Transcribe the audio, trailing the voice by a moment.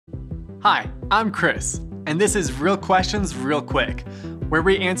Hi, I'm Chris, and this is Real Questions Real Quick, where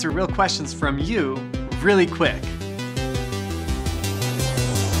we answer real questions from you really quick.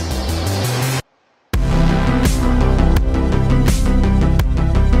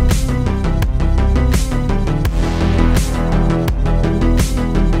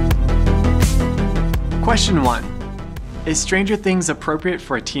 Question 1. Is Stranger Things appropriate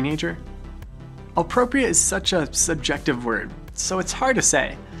for a teenager? Appropriate is such a subjective word, so it's hard to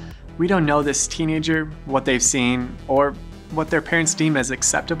say. We don't know this teenager, what they've seen, or what their parents deem as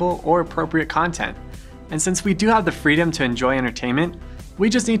acceptable or appropriate content. And since we do have the freedom to enjoy entertainment, we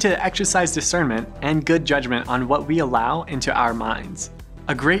just need to exercise discernment and good judgment on what we allow into our minds.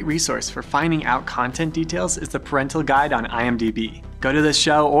 A great resource for finding out content details is the parental guide on IMDb. Go to the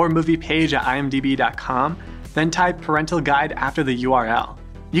show or movie page at imdb.com, then type parental guide after the URL.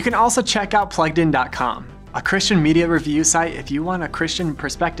 You can also check out pluggedin.com, a Christian media review site if you want a Christian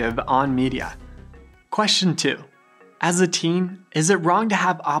perspective on media. Question 2. As a teen, is it wrong to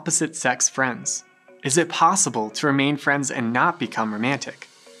have opposite-sex friends? Is it possible to remain friends and not become romantic?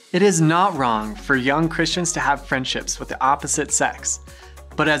 It is not wrong for young Christians to have friendships with the opposite sex.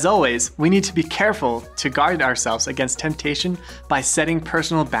 But as always, we need to be careful to guard ourselves against temptation by setting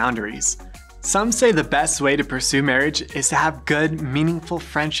personal boundaries. Some say the best way to pursue marriage is to have good, meaningful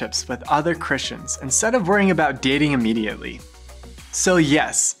friendships with other Christians instead of worrying about dating immediately. So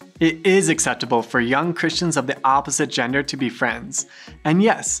yes, it is acceptable for young Christians of the opposite gender to be friends. And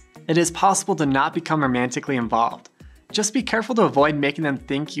yes, it is possible to not become romantically involved. Just be careful to avoid making them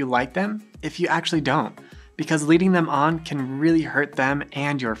think you like them if you actually don't, because leading them on can really hurt them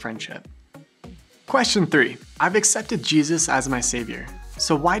and your friendship. Question 3. I've accepted Jesus as my Savior,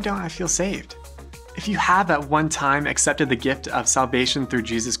 so why don't I feel saved? If you have at one time accepted the gift of salvation through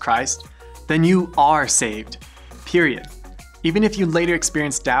Jesus Christ, then you are saved. Period. Even if you later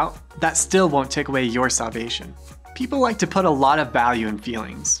experience doubt, that still won't take away your salvation. People like to put a lot of value in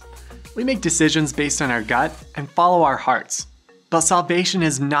feelings. We make decisions based on our gut and follow our hearts. But salvation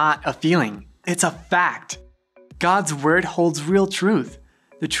is not a feeling, it's a fact. God's word holds real truth.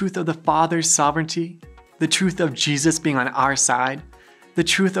 The truth of the Father's sovereignty, the truth of Jesus being on our side, the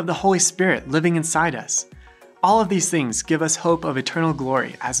truth of the Holy Spirit living inside us. All of these things give us hope of eternal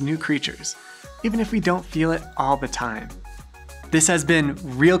glory as new creatures, even if we don't feel it all the time. This has been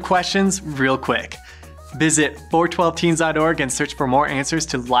Real Questions Real Quick. Visit 412teens.org and search for more answers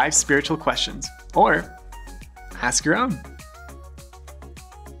to live spiritual questions, or ask your own.